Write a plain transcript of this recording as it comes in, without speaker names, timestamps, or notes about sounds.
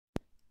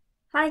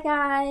Hi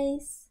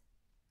guys!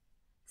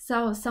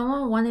 So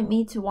someone wanted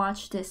me to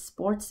watch this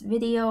sports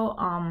video,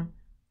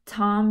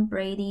 Tom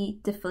Brady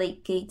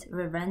Deflategate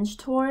Revenge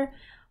Tour.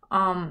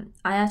 I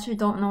actually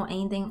don't know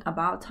anything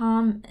about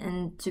Tom,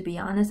 and to be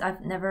honest,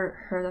 I've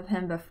never heard of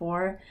him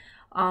before.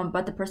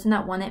 But the person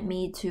that wanted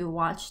me to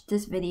watch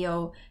this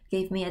video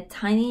gave me a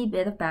tiny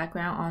bit of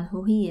background on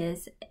who he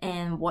is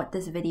and what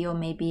this video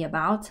may be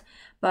about.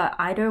 But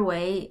either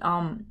way,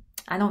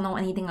 I don't know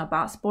anything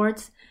about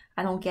sports.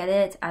 I don't get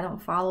it. I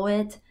don't follow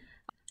it.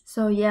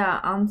 So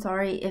yeah, I'm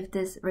sorry if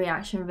this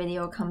reaction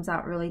video comes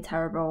out really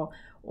terrible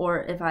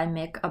or if I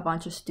make a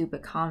bunch of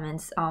stupid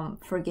comments.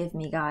 Forgive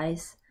me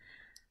guys.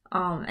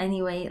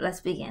 Anyway,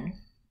 let's begin.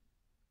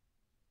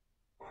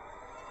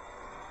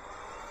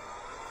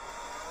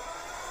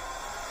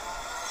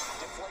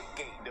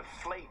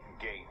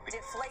 Deflategate.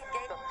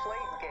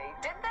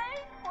 Deflategate. Did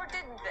they or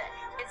didn't they?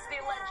 It's the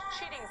alleged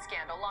cheating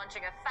scandal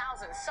launching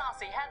 1,000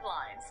 saucy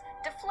headlines.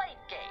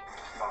 Deflategate.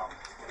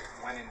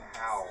 When and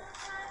how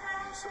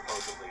you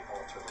supposedly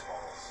alter the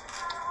balls?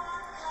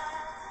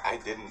 I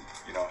didn't,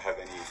 have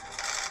any,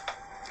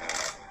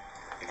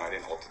 I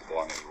didn't alter the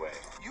ball in any way.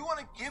 You want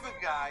to give a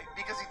guy,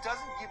 because he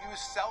doesn't give you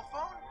his cell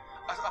phone,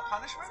 a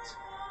punishment?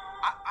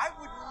 I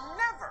would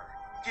never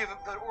give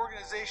the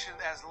organization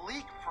as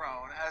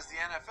leak-prone as the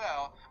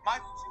NFL my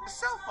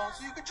cell phone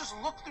so you could just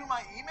look through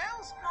my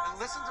emails and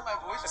listen to my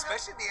voice.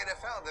 Especially the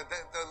NFL,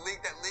 the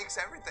league that leaks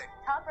everything.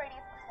 Tom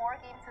Brady's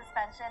 4-game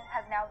suspension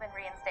has now been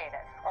reinstated.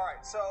 All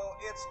right, so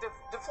it's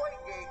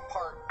Deflategate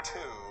Part 2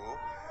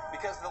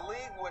 because the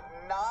league would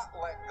not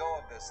let go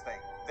of this thing.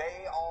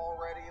 They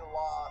already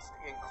lost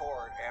in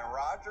court, and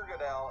Roger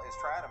Goodell is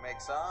trying to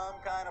make some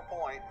kind of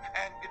point.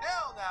 And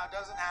Goodell now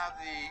doesn't have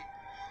the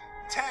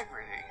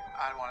integrity,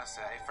 I want to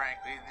say,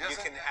 frankly. You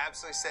can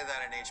absolutely say that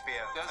on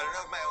HBO. I don't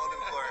know if my old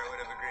employer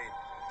would have agreed.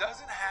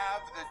 Doesn't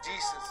have the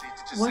decency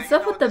to just What's say,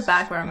 up with the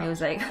background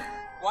music?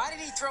 Why did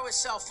he throw his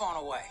cell phone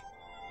away?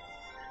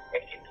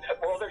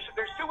 Well, there's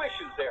two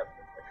issues there,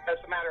 as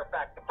a matter of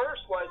fact. The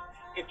first was,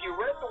 if you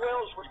read the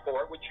Wells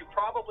report, which you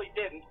probably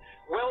didn't,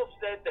 Wells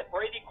said that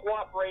Brady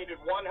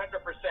cooperated 100%.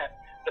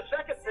 The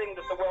second thing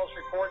that the Wells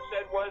report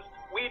said was,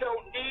 we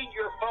don't need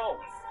your phone.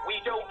 We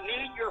don't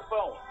need your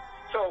phone.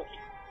 So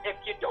if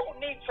you don't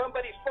need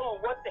somebody's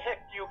phone, what the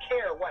heck do you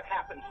care what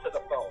happens to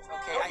the phone?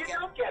 Okay, no, you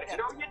don't get it.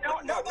 No, you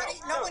don't. Nobody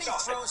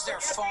throws their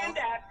phone.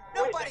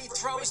 Nobody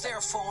throws their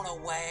phone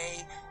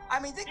away. I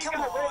mean, come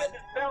on. He got rid of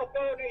his cell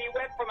phone and he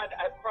went from an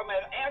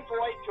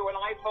Android to an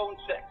iPhone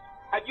 6.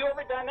 Have you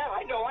ever done that?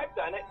 I know I've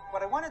done it.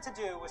 What I wanted to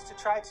do was to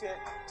try to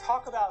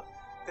talk about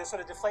this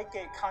sort of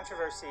Deflategate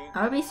controversy.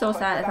 I would be so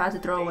sad if I had to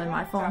throw away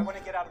my phone. I want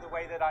to get out of the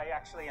way that I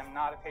actually am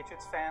not a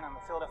Patriots fan. I'm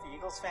a Philadelphia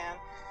Eagles fan.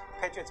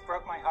 The Patriots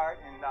broke my heart,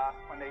 and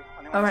when they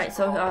all right,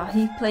 so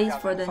he plays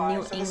for the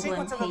New so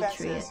England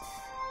Patriots.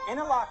 In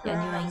a locker room,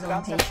 New England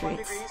about 71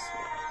 Patriots. degrees,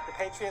 the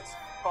Patriots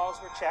balls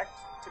were checked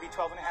to be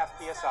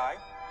 12.5 psi.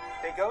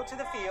 They go to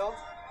the field.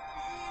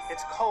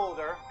 It's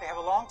colder. They have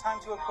a long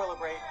time to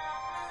equilibrate.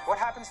 What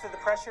happens to the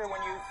pressure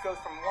when you go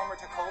from warmer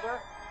to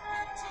colder?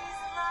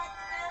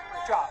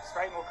 It drops,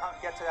 right? And we'll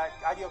get to that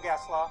ideal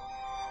gas law.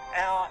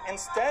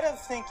 Instead of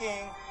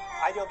thinking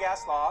ideal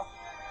gas law,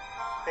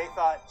 they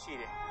thought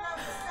cheating.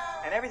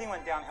 And everything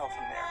went downhill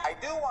from there. I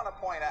do want to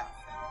point out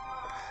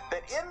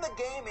that in the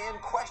game in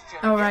question,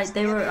 Alright,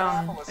 they were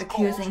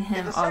accusing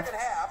him of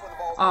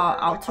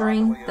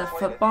altering the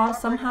football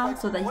somehow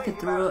so that he could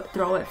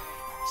throw it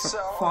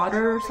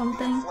farther or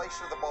something.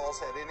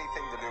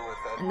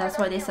 And that's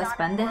why they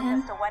suspended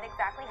him. So what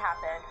exactly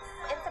happened?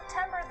 In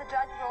September, the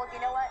judge ruled,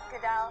 you know what,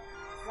 Goodell,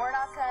 we're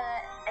not going to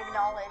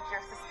acknowledge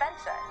your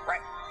suspension.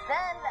 Right.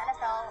 Then the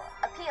NFL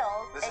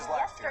appeals, and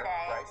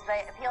yesterday,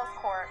 the appeals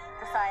court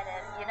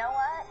decided, you know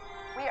what,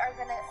 we are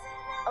going to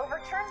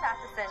overturn that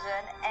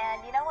decision,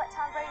 and you know what,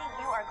 Tom Brady,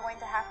 you are going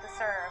to have to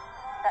serve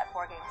that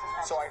 4-game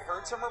suspension. So I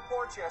heard some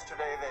reports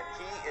yesterday that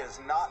he is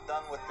not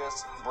done with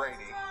this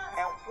Brady,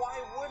 and why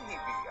would he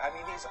be? I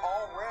mean, he's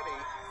already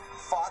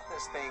fought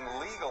this thing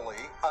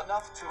legally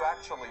enough to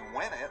actually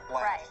win it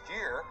last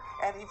year,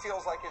 and he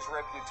feels like his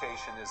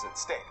reputation is at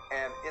stake.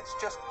 And it's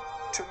just,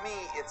 to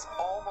me, it's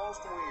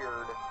almost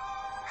weird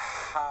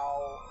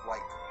how,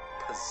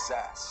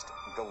 possessed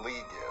the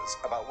league is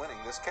about winning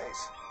this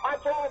case.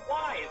 It's all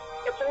lies.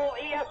 It's all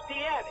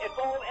ESPN. It's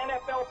all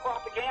NFL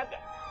propaganda.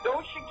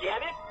 Don't you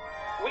get it?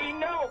 We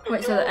know.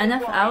 Wait, so the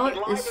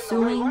NFL is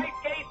suing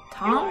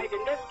Tom? He lied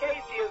in this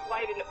case. He has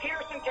lied in the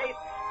Pearson case.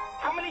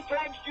 How many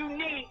times do you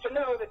need to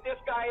know that this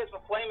guy is a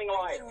flaming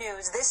liar? Good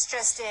news. This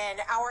just in.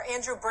 Our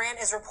Andrew Brandt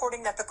is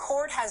reporting that the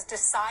court has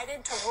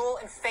decided to rule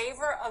in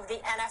favor of the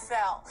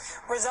NFL,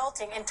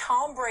 resulting in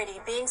Tom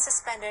Brady being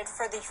suspended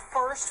for the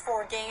first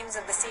 4 games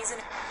of the season.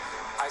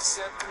 I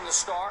said from the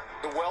start,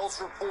 the Wells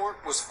report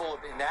was full of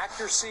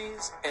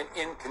inaccuracies and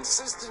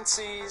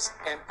inconsistencies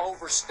and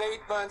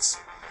overstatements,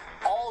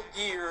 all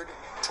geared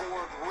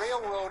toward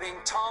railroading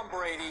Tom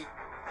Brady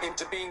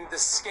into being the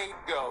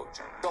scapegoat,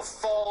 the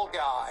fall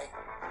guy.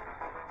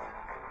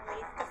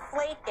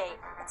 Deflategate.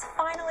 It's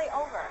finally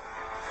over.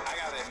 I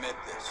gotta admit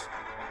this.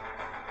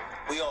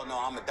 We all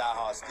know I'm a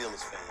diehard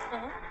Steelers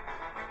fan.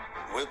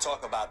 We'll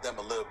talk about them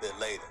a little bit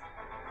later.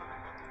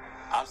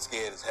 I'm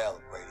scared as hell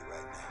of Brady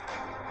right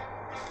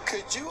now.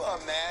 Could you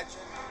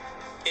imagine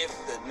if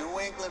the New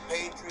England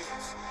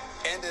Patriots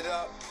ended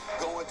up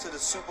going to the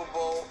Super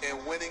Bowl and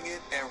winning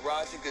it, and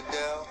Roger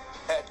Goodell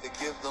had to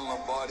give the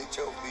Lombardi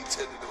Trophy to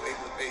the New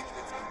England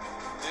Patriots?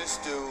 This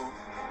dude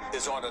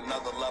is on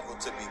another level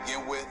to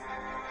begin with.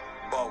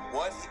 But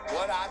what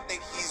I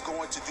think he's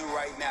going to do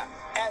right now,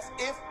 as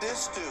if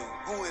this dude,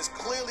 who is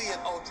clearly an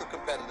ultra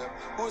competitor,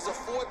 who is a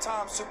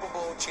 4-time Super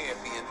Bowl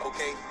champion,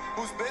 okay,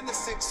 who's been to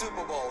 6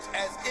 Super Bowls,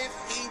 as if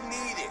he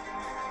needed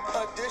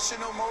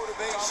additional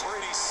motivation.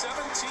 Tom Brady's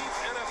 17th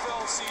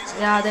NFL season.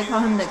 Yeah, they call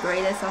him the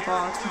greatest of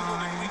all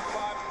time.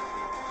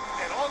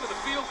 And onto the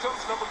field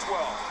comes number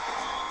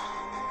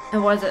 12. And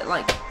was it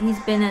like he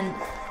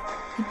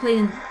played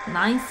in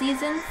 9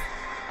 seasons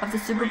of the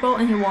Super Bowl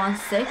and he won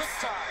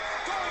 6?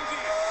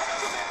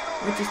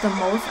 Which is the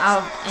most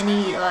out of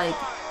any like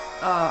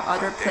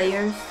other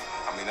players.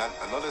 I mean, I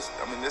know this.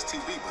 I mean, that's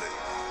TV, but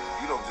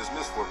you don't just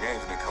miss 4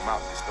 games and then come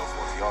out and just throw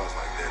 40 yards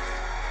like that.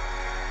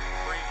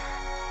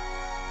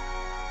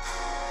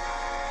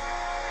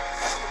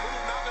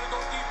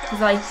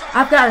 He's like,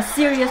 I've got a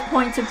serious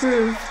point to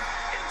prove.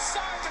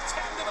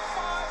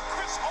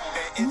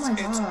 It's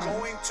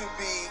going to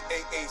be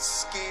a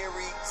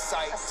scary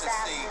sight to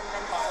see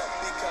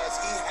because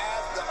he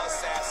has the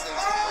assassin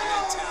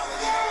mentality.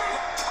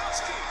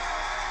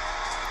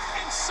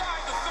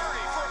 Inside the 30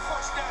 for a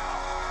first down.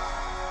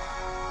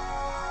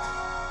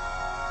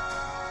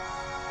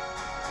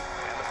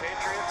 And the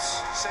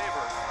Patriots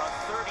savor a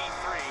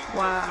 33-13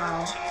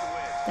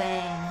 win.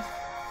 Dang.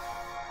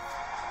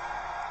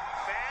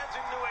 Fans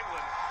in New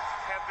England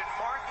have been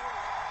marking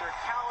their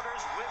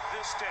calendars with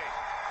this day.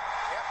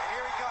 Yep, and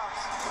here he comes.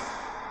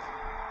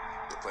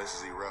 The place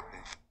is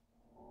erupting.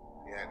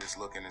 He had this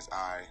look in his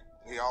eye.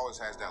 He always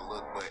has that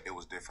look, but it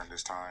was different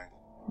this time.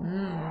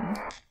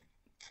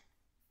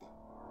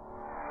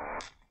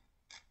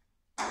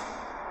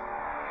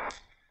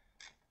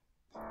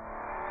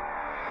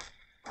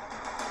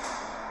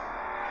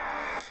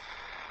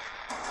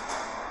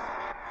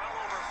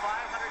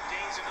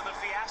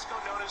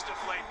 Known as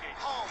Deflate.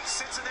 Home,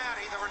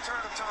 Cincinnati, the return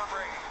of Tom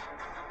Brady.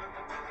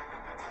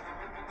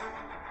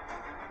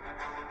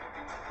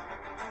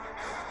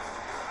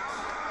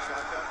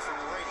 Shotgun from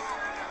Brady.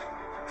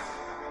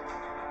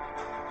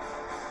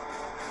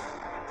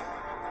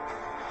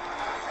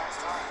 Pass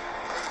time.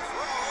 Brady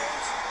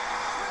throws.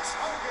 Chris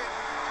Hogan.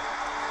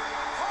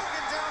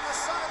 Hogan down the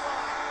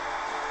sideline.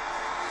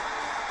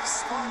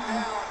 Spun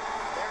down.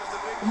 There's the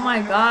big. Oh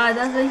my God,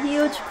 that's a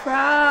huge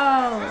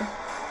crowd.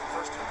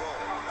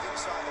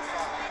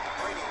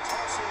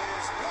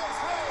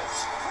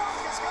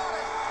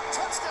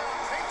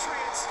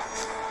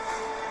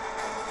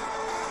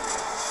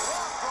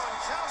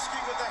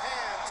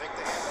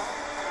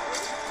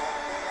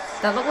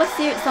 That looked like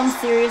some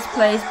serious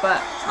plays,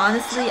 but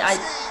honestly, I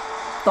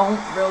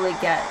don't really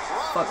get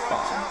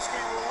football.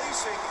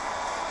 Releasing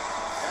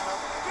and a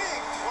big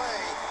play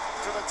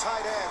to the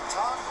tight end,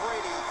 Tom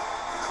Brady.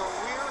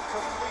 Career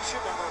completion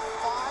number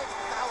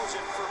 5,000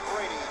 for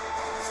Brady,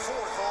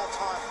 4th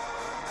all-time.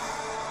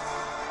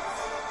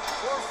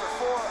 4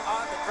 for 4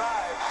 on the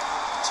drive.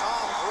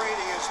 Tom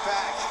Brady is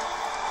back.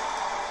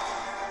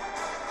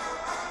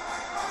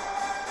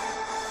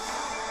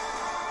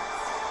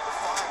 The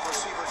 5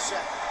 receiver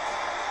set.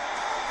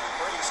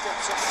 Brady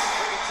steps up.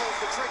 Brady pulls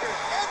the trigger.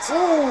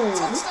 Oh,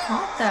 who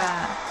caught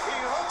that? He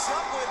hooks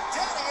up with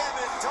Danny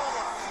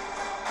Amendola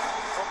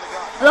from the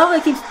gun. I love how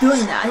he keeps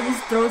doing that. He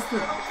just throws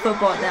the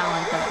football down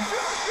like that.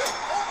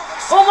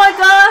 Oh my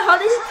God, how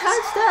did he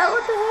catch that?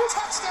 What the heck?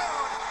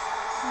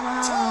 Wow.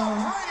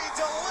 Tom Brady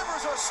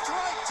delivers a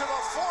strike to the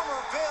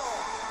former Bill.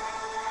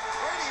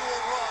 Brady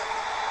will run.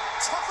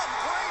 Tom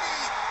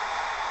Brady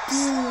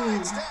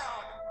slides down.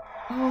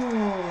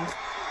 Oh.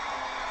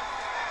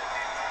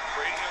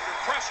 Brady under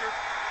pressure,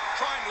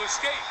 trying to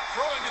escape,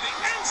 throwing to the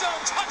end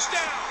zone,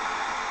 touchdown!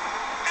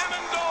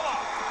 Amendola!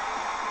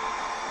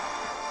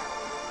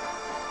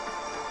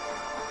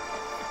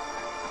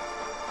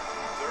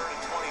 Third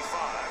and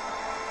 25.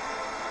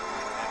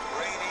 And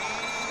Brady.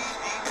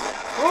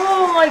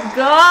 Oh my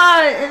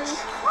God! And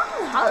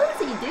how does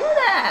he do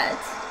that?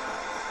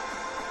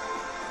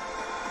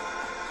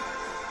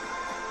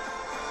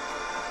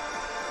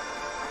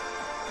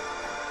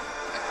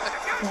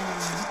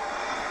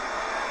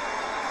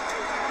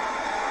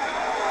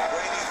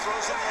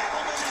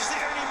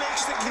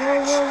 Whoa,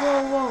 whoa,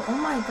 whoa, whoa. Oh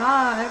my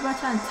God, everybody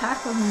trying to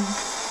tackle him.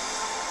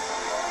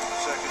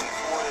 Second and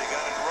 4, they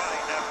got it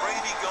right. Now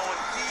Brady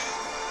going deep.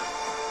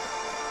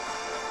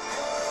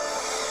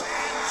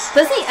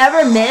 Does he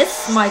ever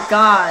miss? My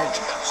God,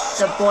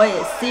 the boy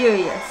is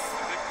serious.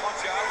 Big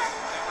punch out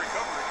and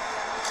recovery.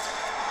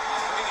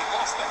 Brady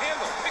lost the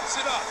handle, picks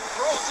it up,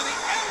 throws to the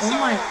end zone.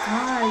 Oh my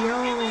God, yo,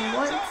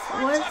 what?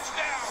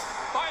 Touchdown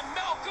by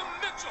Malcolm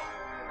Mitchell.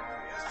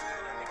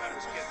 I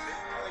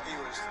think he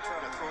was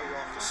trying to throw you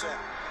off the set.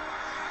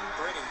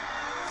 Brady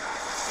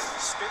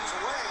spins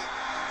away.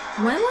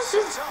 When was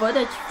this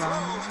footage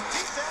from?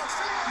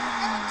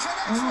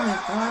 Oh my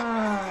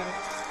god.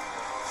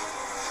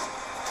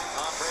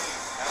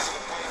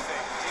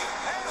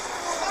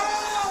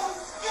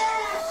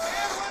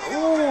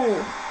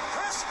 Ooh.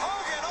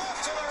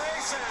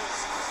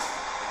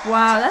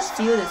 Wow, that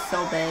field is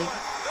so big.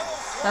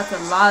 That's a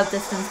lot of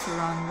distance to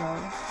run, though.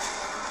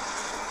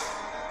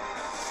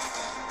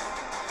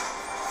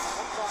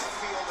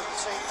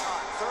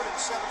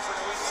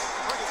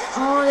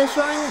 Oh, they're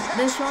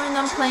showing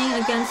them playing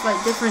against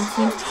like different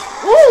teams.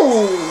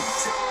 Ooh,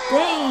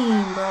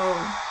 dang, bro.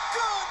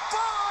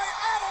 Goodbye,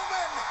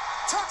 Edelman.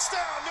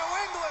 Touchdown, New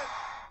England.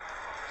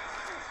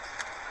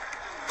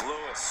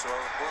 Lewis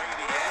or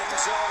Brady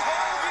ends up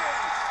Hogan.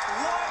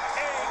 What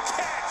a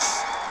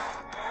catch!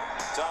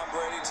 Tom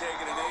Brady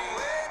taking a knee.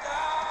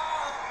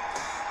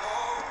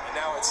 And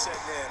now it's setting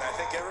in. I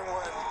think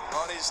everyone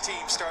on his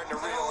team starting to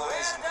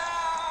realize.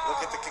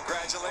 Look at the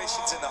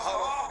congratulations in the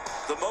huddle.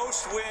 The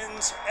most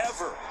wins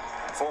ever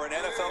for an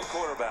NFL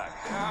quarterback.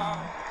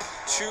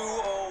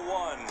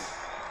 201.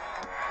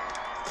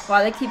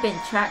 Wow, they keep in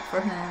track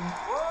for him.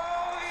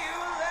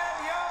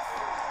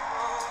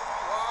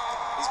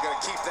 He's going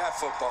to keep that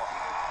football.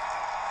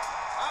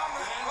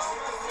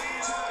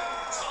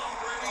 Tom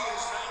Brady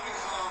has now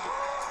become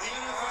the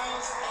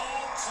NFL's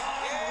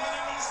all-time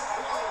winningest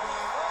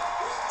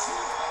quarterback with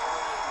 201.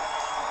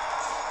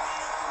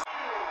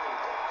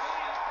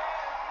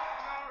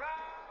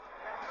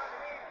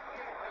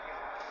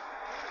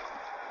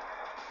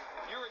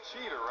 You're a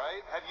cheater,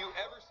 right? Have you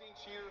ever seen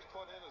cheaters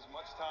put in as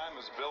much time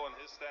as Bill and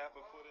his staff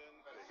have put in?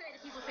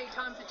 People say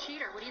Tom's a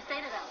cheater. What do you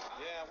say to them?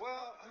 Yeah,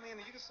 well, I mean,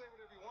 you can say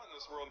whatever you want in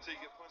this world until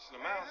you get punched in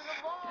the mouth.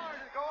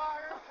 Go out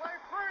here and play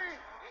free.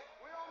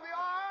 We don't be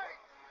all right.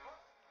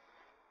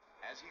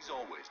 As he's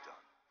always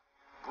done,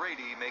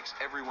 Brady makes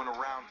everyone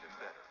around him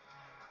better.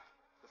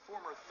 The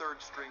former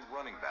third-string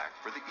running back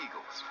for the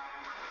Eagles.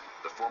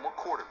 The former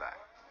quarterback,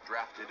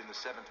 drafted in the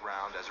 7th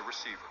round as a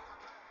receiver.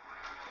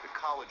 The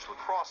college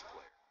lacrosse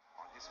player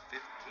on his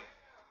 5th team.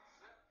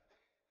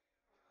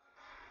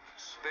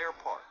 Spare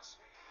parts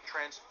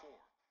transformed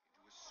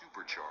into a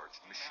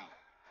supercharged machine.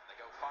 They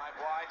go 5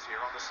 wides here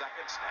on the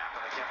second snap,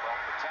 and they get well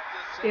protected.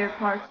 Spare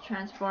parts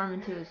transform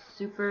into a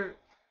super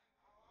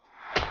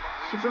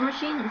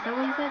machine? Is that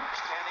what you said?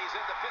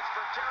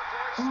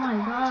 Oh my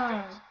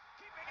god.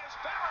 Keeping his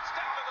balance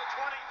down to the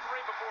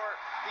 23 before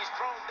he's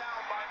thrown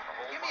down by the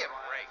whole. Give me a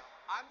break.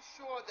 I'm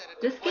sure that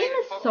if This game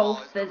is so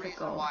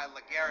physical.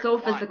 So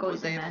physically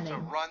demanding.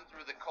 To run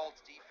through the Colts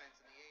defense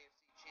in the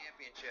AFC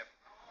Championship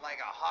like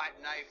a hot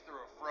knife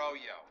through a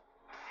froyo.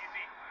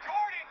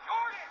 Jordan!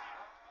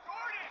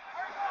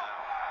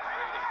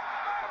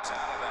 Comes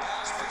out of the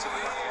house, puts it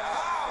in the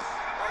out.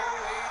 What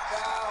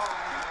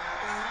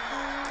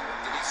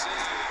did he see?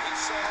 He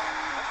saw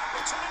an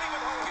opportunity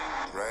with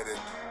Hogan. Dread it,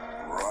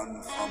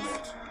 run from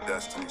it,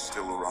 destiny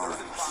still around.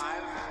 3rd and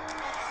 5.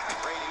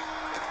 Brady,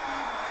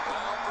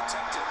 well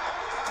protected.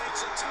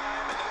 Holds in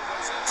time, and then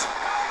goes inside.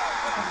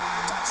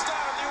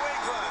 Touchdown, New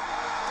England.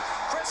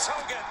 Chris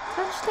Hogan.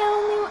 Touchdown,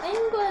 New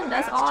England.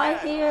 That's all I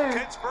hear.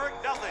 Pittsburgh,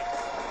 nothing.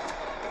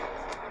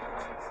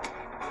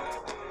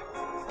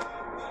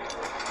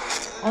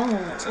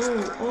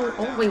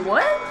 Oh, wait,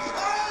 what?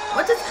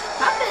 What just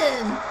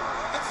happened?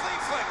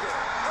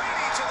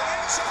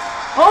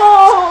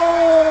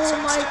 Oh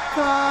my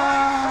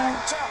god.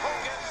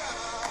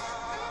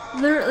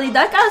 Literally,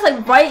 that guy's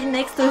like right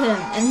next to him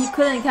and he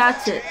couldn't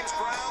catch it.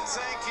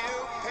 Thank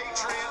you.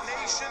 Patriot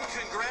Nation,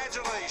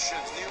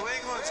 congratulations. New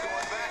England's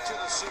going back to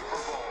the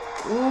Super Bowl.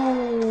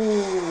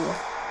 Ooh.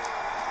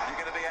 You're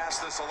going to be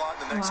asked this a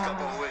lot in the next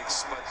couple of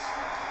weeks, but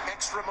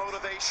extra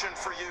motivation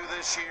for you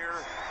this year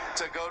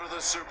to go to the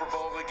Super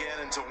Bowl again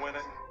and to win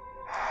it.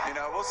 You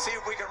know, we'll see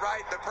if we can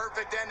write the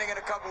perfect ending in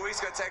a couple weeks.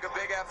 It's going to take a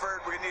big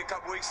effort. We're going to need a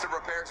couple weeks to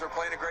prepare because we're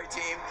playing a great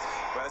team.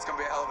 But it's going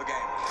to be a hell of a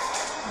game.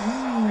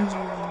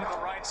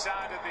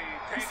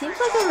 He seems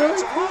like a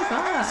really cool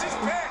guy.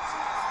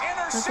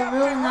 Like a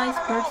really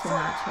nice person,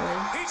 actually.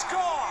 He's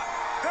gone.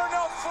 There are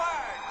no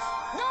flags.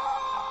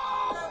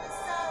 No!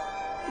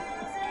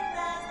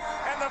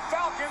 And the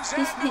Falcons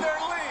have their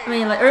lead. I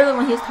mean, like earlier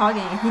when he was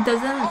talking, he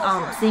doesn't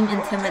seem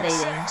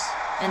intimidating,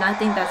 and I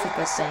think that's a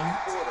good thing.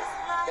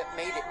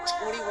 Made it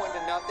 21-0.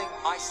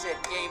 I said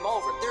game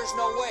over. There's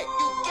no way.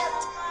 You get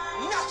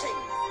nothing.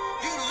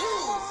 You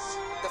lose.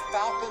 The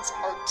Falcons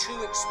are too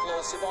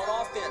explosive on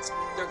offense.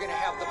 They're going to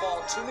have the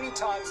ball too many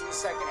times in the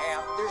second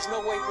half. There's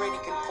no way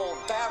Brady can pull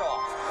that off.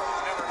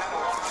 Never had a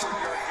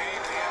 100-yard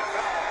game in the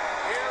NFL.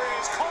 Here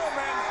is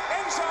Coleman,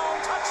 end zone,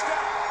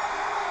 touchdown.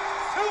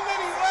 Too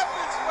many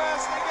weapons,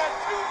 Wes. They got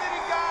too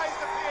many guys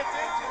to pay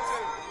attention to.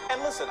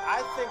 And listen,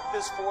 I think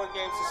this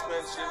 4-game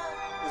suspension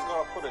is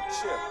going to put a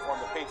chip on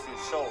the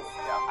Patriots' shoulder.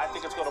 I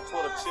think it's going to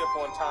put a chip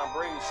on Tom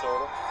Brady's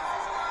shoulder.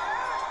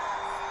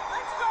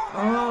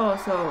 Oh,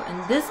 so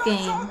in this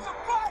game,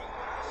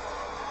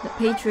 the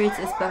Patriots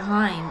is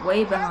behind,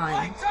 way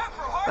behind.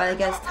 But I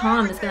guess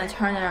Tom is going to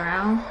turn it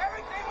around.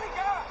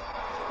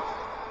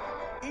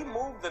 He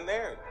moved the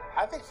narrative.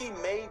 I think he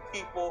made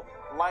people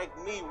like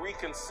me,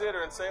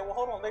 reconsider and say, well,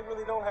 hold on, they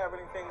really don't have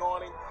anything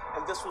on him,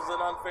 and this was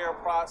an unfair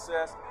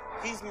process.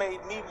 He's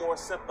made me more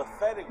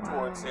sympathetic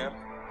towards him.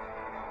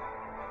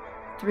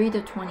 3-28.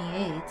 I'm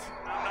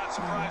not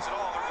surprised at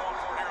all. They're going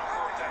for it here on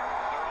fourth down.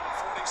 They're on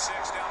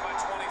 46, down by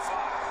 25.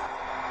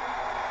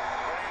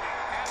 Brady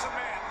has a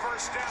man,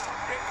 first down.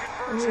 Big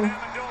conversion,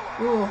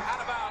 Amendola. Out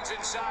of bounds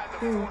inside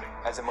the 40.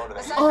 As a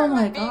motivation. Oh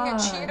my being God.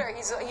 a cheater,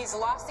 he's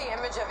lost the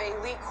image of a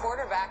elite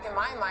quarterback in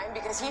my mind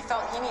because he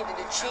felt he needed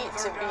to cheat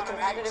to be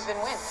competitive and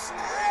win.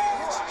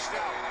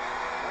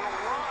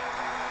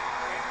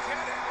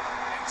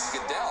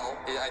 Goodell,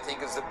 I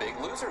think, is the big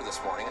loser this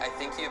morning. I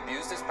think he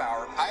abused his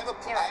power. I have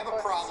a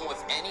problem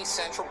with any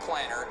central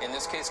planner, in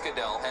this case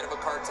Goodell, head of a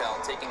cartel,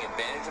 taking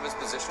advantage of his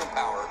position of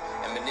power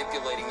and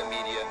manipulating the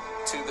media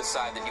to the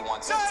side that he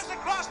wants. Dives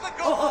across the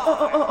goal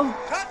line.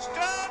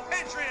 Touchdown,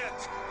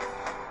 Patriots.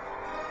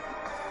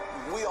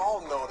 We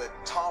all know that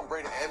Tom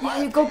Brady, and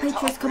Yeah, you go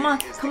Patriots. Come on,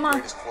 come on.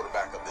 greatest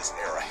quarterback of this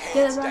era,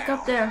 Get it back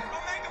up there.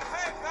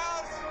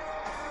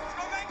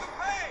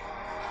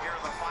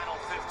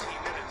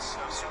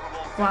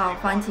 Wow,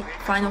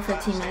 final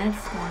 15 minutes.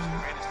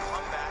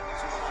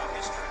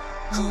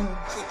 Who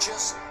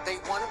just, they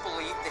want to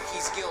believe that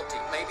he's guilty.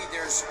 Maybe they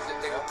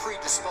were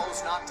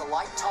predisposed not to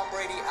like Tom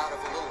Brady out of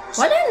a little respect.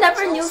 Why did I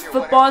never knew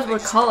footballs were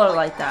colored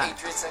like that?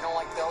 Patriots, they don't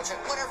like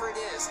Belichick. Whatever it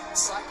is,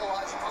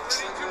 psychological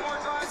trigger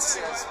that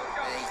says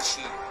they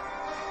cheated.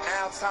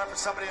 Now it's time for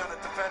somebody on the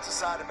defensive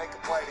side to make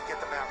a play to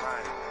get the Matt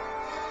Ryan.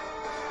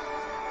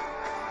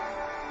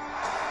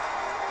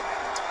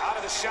 Out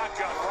of the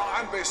shotgun.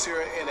 I'm based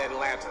here in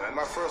Atlanta, and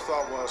my first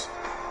thought was,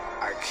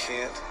 I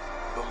can't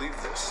believe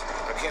this.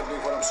 I can't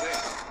believe what I'm seeing.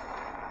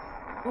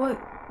 What?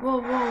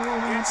 Whoa.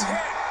 It's hit.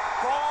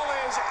 Ball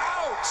is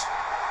out.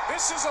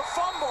 This is a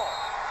fumble.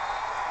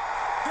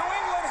 New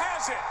England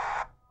has it.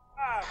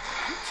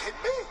 You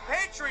kidding me?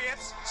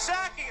 Patriots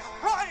sacking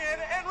Ryan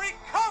and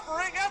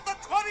recovering at the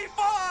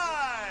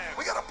 25.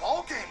 We got a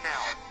ball game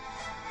now.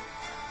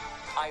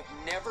 I've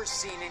never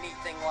seen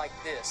anything like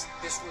this.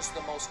 This was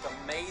the most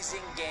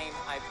amazing game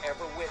I've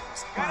ever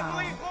witnessed. Wow.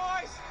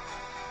 Boys.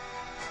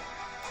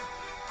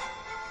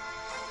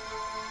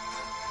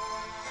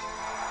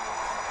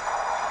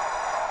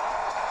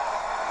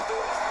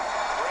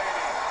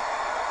 Brady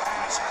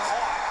pass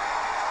caught.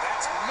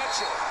 That's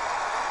Mitchell.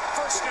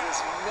 First down.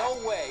 There's no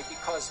way,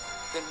 because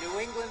the New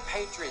England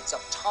Patriots of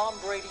Tom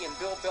Brady and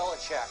Bill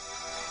Belichick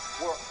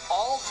were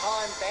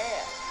all-time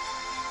bad,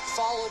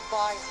 followed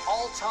by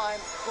all-time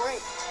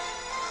great.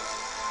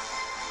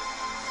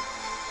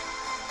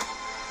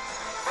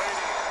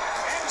 Brady,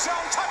 end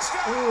zone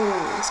touchdown.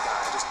 Ooh. This guy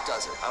just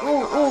does it. I don't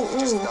even know how he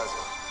just does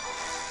it.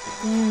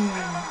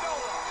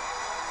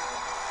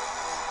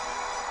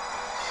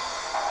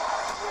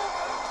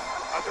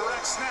 A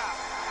direct snap,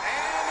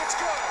 and it's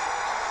good.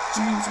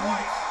 James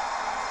White,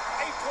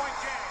 8-point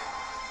game.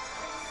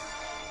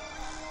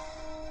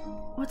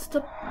 What's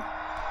the?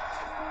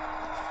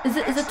 Is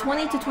it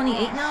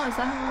 20-28 now? Is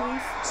that how it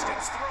is?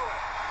 Skips through it,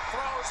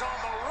 throws on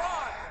the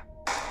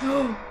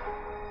run.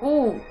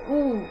 Ooh.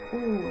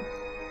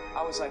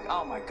 I was like,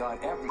 oh my God,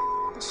 every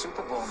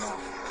Super Bowl now.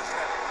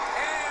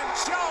 And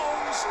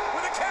Jones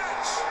with a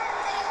catch.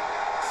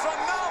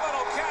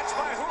 Phenomenal catch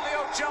by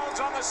Julio Jones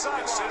on the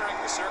sideline. Considering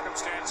the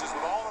circumstances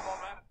with all the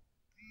momentum.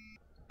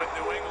 But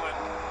New England,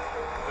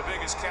 the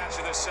biggest catch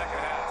of this second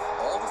half.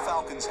 All the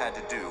Falcons had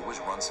to do was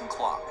run some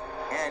clock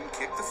and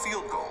kick the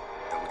field goal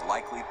that would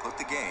likely put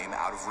the game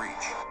out of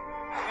reach.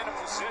 In a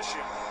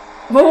position.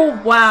 Oh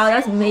wow,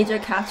 that's major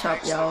catch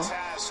up, yo.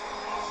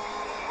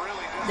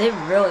 They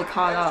really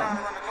caught up.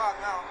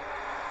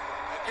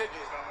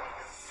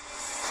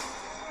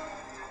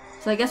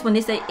 So I guess when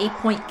they say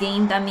 8-point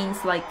game, that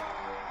means like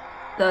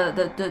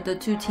the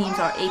two teams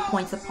are 8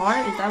 points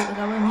apart. Is that what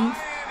it means?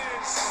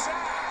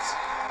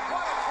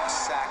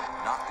 Sack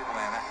knocked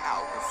Atlanta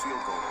out of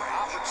field goal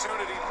range.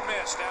 Opportunity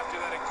missed after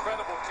that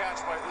incredible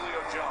catch by Julio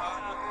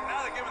Jones.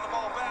 Now they're giving the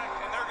ball back,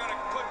 and they're going to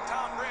put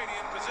Tom Brady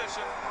in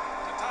position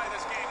to tie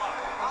this game up.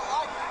 I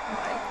like it. Oh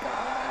my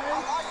God.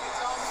 I like it,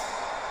 Tom.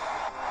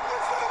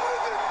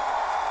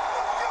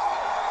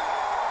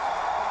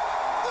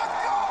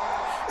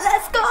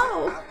 Let's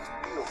go.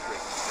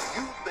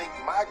 You think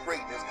my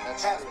greatness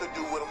has to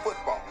do with a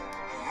football.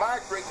 My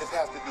greatness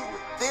has to do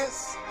with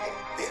this and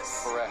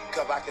this. Correct.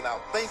 Because I can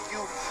outthink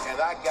you, and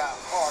I got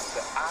heart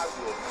that I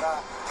will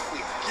not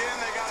quit. Again,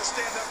 they got to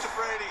stand up to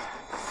Brady.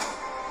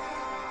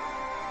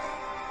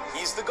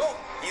 He's the GOAT.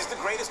 He's the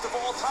greatest of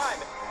all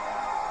time.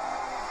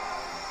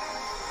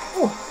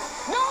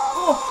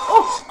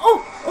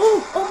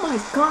 Oh my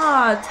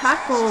God,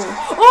 tackle.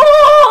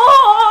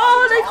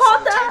 Oh, they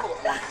caught that.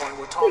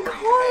 They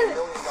caught it. $1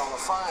 million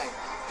fine,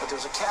 but there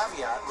was a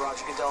caveat.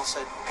 Roger Goodell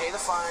said, pay the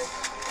fine,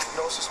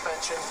 no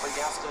suspension, but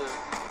you have to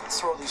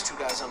throw these two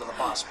guys under the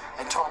bus.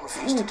 And Tom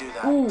refused to do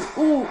that. Oh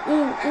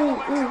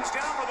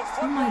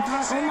my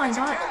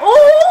God. Oh,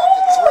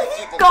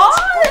 he got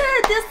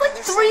it. There's like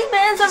 3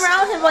 men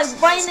around him, like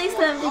right next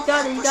to him. He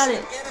got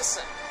it.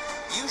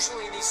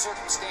 Usually in these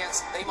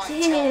circumstances, they might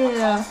Yeah. tell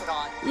a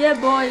confidant, Yeah,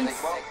 boys. They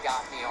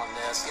got me on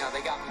this. You know,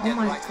 they got me Oh dead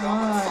my right. But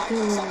I'm gonna God, fight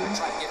for something dude.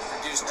 to try to get it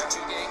reduced to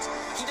 2 games.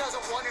 He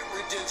doesn't want it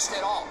reduced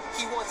at all.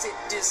 He wants it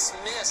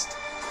dismissed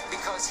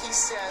because he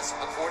says,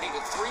 according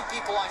to 3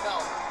 people I know,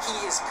 he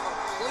is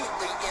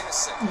completely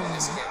innocent in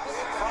this case.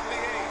 From the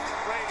 8,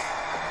 Brady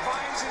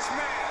finds his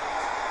man.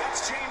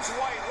 That's James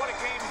White. What a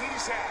game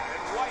he's had.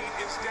 And White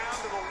is down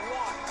to the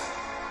 1.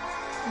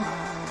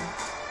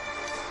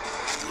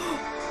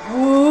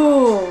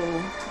 Whoa.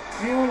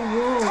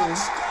 Whoa.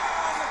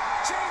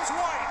 James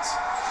White.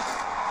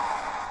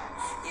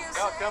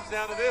 Now it comes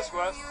down to this,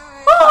 Wes.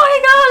 Oh my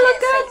God,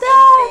 look at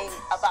that.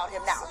 About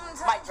him now.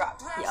 Mic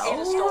drop. Yo.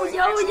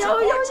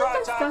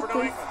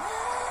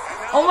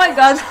 Oh my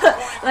God,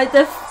 like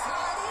the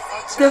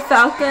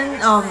Falcon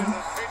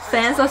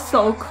fans are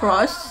so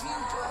crushed.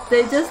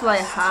 They just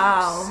like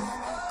how.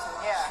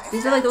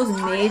 These are like those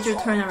major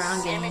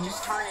turnaround games.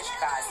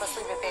 Let's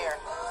leave it there.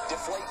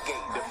 Deflate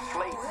gate.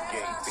 Deflate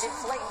gate.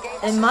 Deflate gate.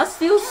 It must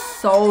feel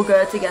so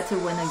good to get to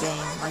win a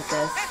game like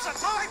this.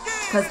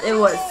 Because it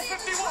was.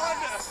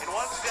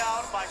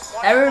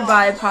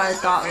 Everybody probably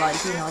thought like,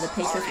 you know, the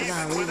Patriots were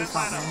gonna lose or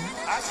something.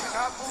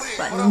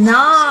 But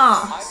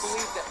nah! I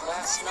believe that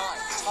last night,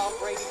 Tom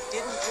Brady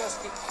didn't just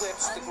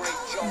eclipse the great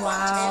Joe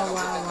Wow, Montana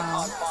within the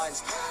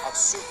confines of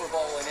Super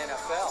Bowl and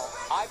NFL.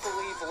 I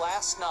believe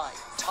last night,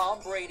 Tom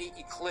Brady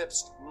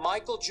eclipsed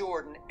Michael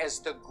Jordan as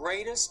the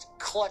greatest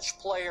clutch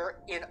player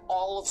in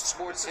all of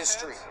sports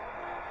history.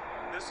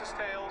 This is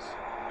tails.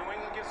 New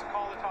England gets to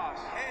call the toss.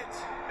 Heads.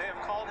 They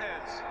have called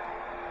heads.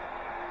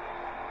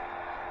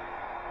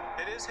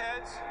 It is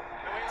heads.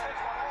 New England has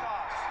won the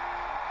toss.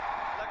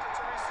 Elected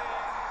to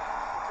receive.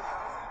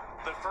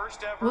 The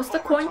first ever. What's the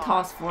coin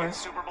toss for? In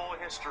Super Bowl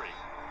history.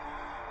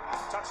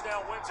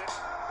 Touchdown wins it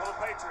for the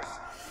Patriots.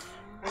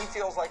 He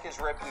feels like his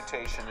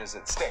reputation is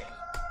at stake.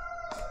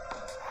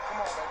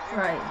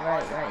 Right.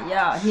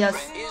 Yeah, he has.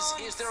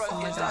 Is there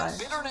Oh my a gosh.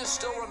 bitterness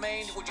still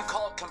remain? Would you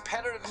call it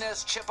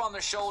competitiveness, chip on the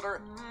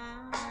shoulder?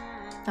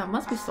 That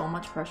must be so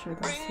much pressure,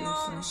 though,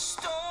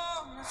 seriously.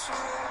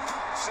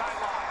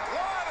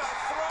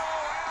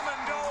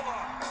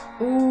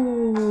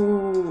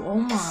 Ooh, oh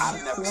my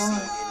I've never seen God.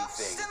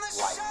 anything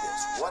like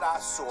this. What I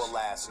saw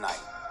last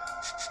night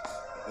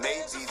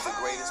may be the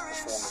greatest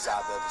performance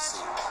I've ever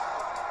seen.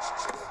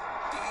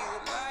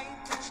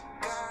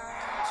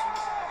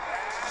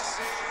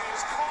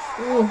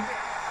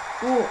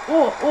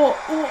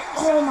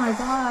 Oh my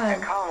God.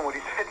 And Colin, what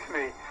he said to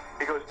me,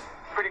 he goes,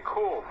 pretty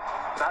cool.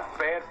 Not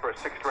bad for a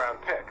 6th round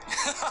pick.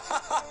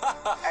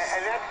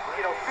 and that's,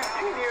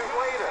 15 years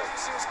later.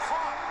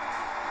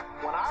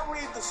 When I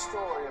read the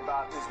story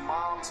about his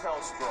mom's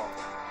health struggle,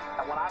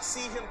 and when I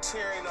see him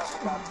tearing up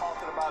about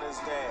talking about his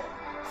dad,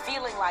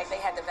 Feeling like they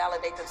had to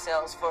validate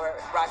themselves for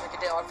Roger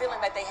Goodell, or feeling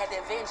like they had to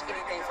avenge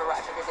anything for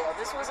Roger Goodell.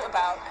 This was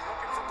about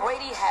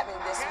Brady having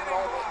this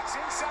moment.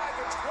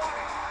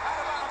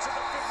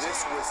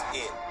 This was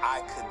it. I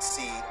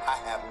concede. I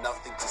have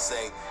nothing to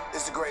say.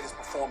 This is the greatest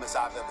performance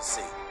I've ever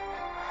seen.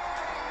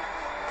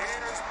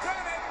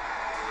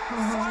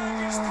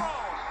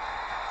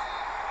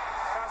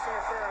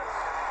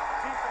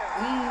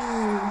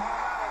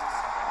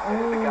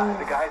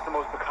 The guy's the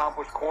most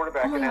accomplished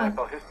quarterback in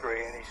NFL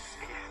history, and he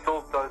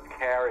still does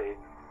carry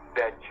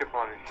that chip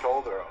on his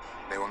shoulder.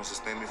 They want to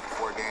suspend me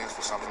for 4 games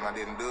for something I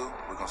didn't do.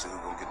 We're going to see who's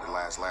going to get the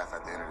last laugh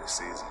at the end of this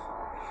season.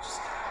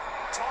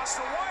 Toss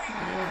the White.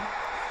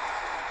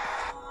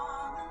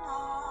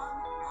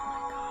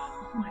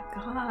 Oh my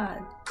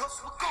God.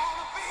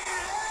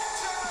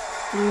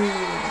 Dude.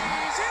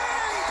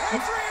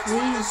 It's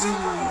crazy.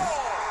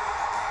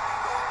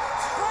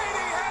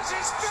 Brady has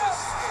his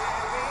 5th.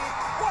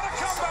 What a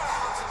comeback.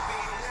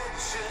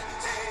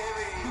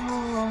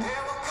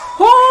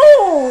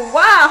 Oh,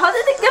 wow. How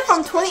did they get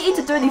from 28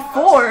 to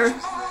 34?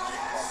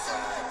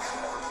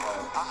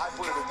 I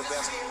put it at the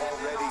best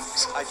already.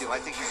 I do. I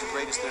think he's the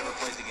greatest that ever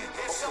played the game.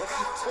 What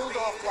he pulled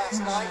off last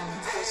night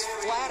was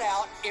flat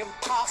out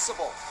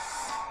impossible.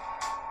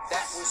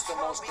 That was the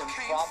most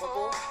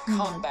improbable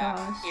comeback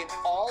in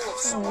all of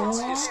sports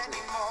history.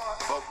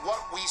 But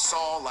what we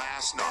saw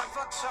last night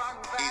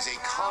is a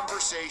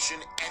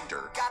conversation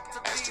ender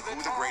as to who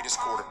the greatest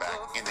quarterback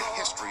in the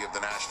history of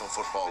the National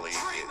Football League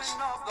is.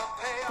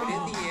 But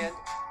in the end,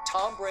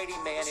 Tom Brady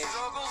managed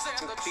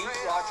to beat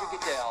Roger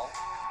Goodell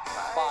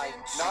by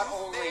not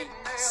only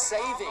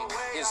saving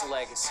his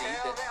legacy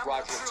that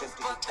Roger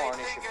attempted to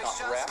tarnish, if not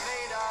wreck,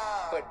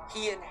 but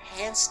he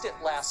enhanced it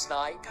last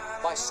night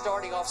by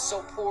starting off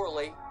so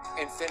poorly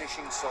and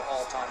finishing so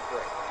all-time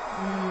great.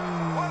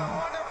 What a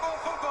wonderful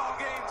football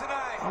game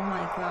tonight. Oh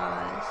my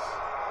gosh.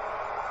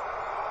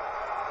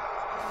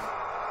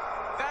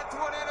 That's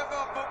what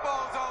NFL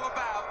football is all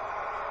about.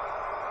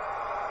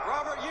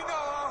 Robert, you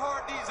know how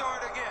hard these are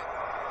to get.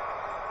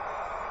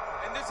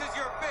 And this is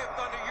your 5th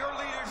under your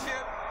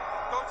leadership,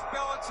 Coach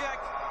Belichick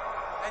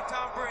and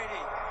Tom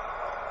Brady.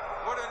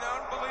 What an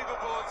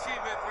unbelievable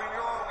achievement for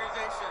your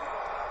organization.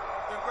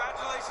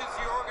 Congratulations to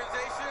your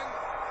organization,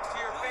 to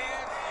your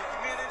fans, to your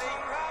community.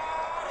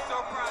 So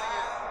proud of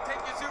you.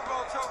 Take your Super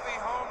Bowl trophy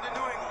home to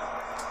New England.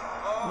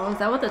 Oh, is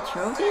that what the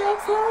trophy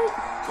looks like?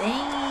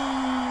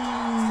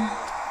 Dang.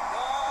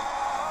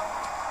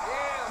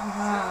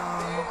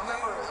 Wow.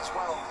 Remember as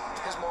well,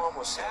 his mom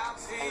was sick,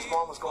 and his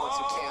mom was going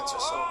through cancer.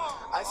 So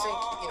I think,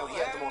 you know, he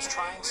had the most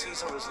trying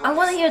season of his life. I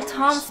want to hear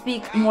Tom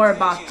speak more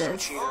about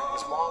this. His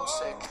mom's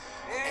sick,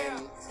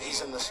 and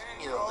he's in this,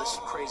 you know, this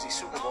crazy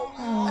Super Bowl.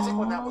 I think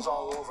when that was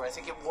all over, I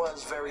think it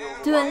was very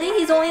over. Dude, I think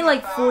he's only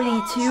like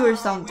 42 or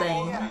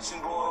something.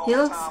 He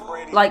looks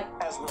like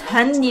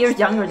 10 years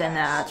younger than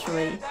that,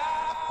 actually.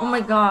 Oh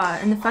my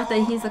god, and the fact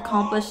that he's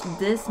accomplished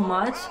this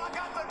much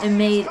and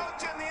made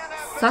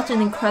such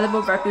an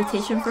incredible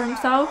reputation for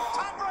himself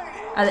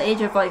at the age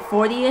of like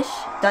 40-ish,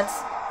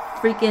 that's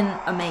freaking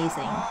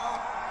amazing.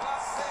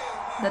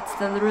 That's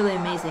literally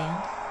amazing.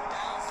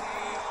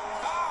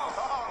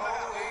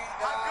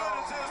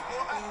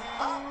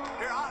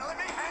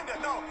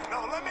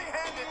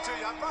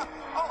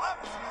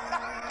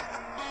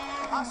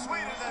 How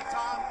sweet is that,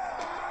 Tom?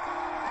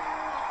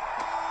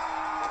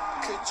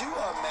 Could you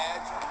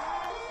imagine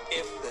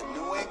if the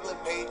New England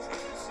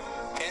Patriots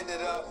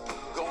ended up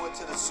going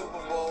to the Super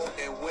Bowl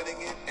and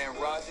winning it, and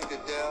Roger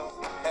Goodell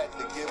had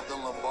to give the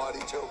Lombardi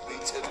Trophy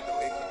to the New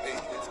England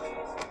Patriots?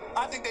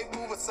 I think they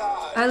move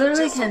aside. I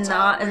literally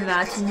cannot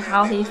imagine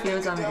how he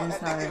feels on the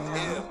inside right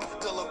now.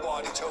 The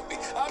Lombardi Trophy.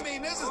 I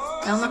mean, this is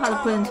I don't know how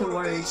to put into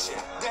words.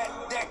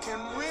 that can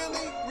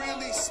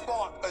really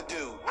spark a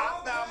dude.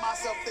 I found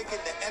myself thinking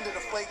the end of the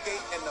Deflate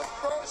gate, and the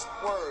first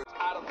words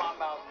out of my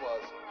mouth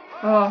was,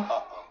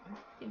 oh.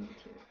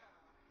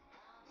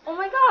 Oh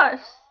my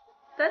gosh,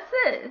 that's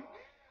it.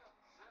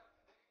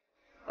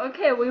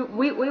 Okay,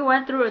 we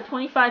went through a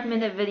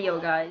 25-minute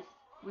video, guys.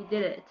 We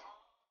did it.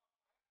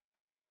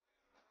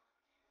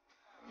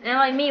 And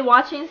like me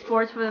watching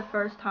sports for the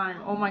first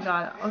time. Oh my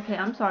god. Okay,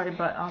 I'm sorry,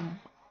 but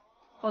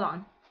hold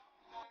on.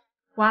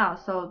 Wow,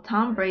 so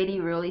Tom Brady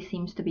really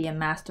seems to be a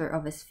master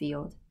of his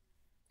field.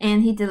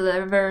 And he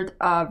delivered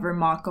a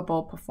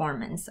remarkable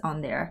performance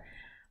on there.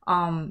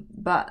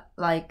 But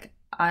like,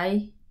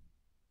 I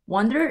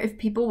wonder if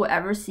people will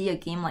ever see a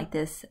game like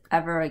this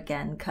ever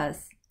again,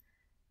 because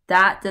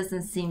that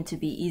doesn't seem to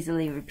be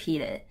easily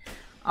repeated.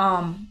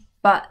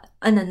 But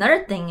and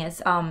another thing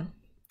is,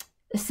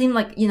 it seemed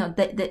like, you know,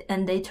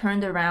 they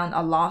turned around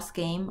a lost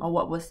game, or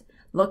what was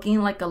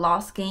looking like a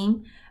lost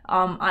game.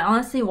 I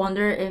honestly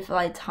wonder if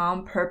like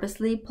Tom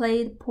purposely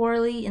played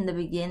poorly in the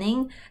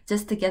beginning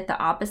just to get the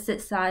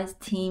opposite side's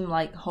team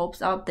like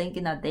hopes up,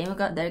 thinking that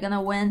they're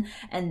gonna win,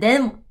 and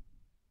then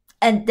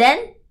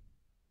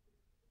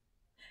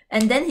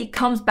he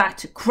comes back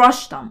to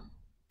crush them.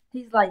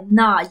 He's like,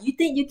 nah, you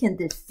think you can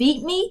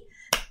defeat me?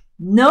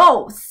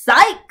 No,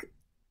 psych!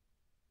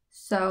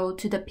 So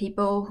to the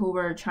people who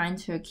were trying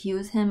to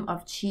accuse him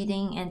of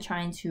cheating and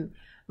trying to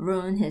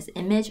ruin his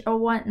image or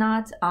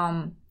whatnot,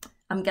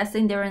 I'm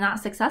guessing they were not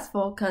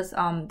successful, because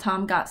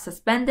Tom got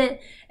suspended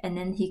and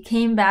then he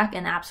came back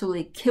and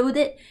absolutely killed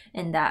it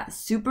in that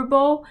Super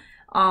Bowl.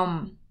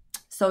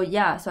 So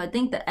yeah, so I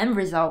think the end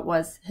result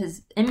was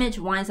his image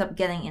winds up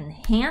getting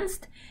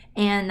enhanced,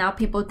 and now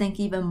people think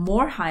even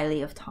more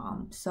highly of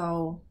Tom.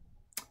 So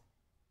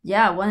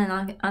yeah, what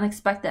an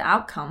unexpected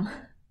outcome.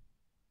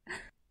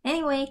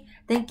 Anyway,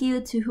 thank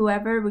you to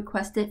whoever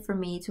requested for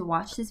me to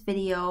watch this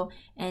video,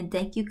 and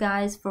thank you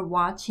guys for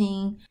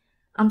watching.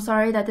 I'm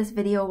sorry that this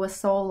video was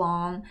so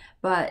long,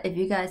 but if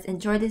you guys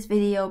enjoyed this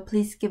video,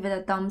 please give it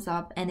a thumbs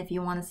up, and if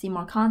you want to see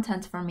more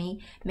content from me,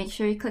 make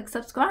sure you click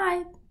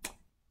subscribe.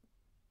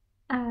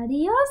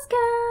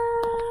 Adioska!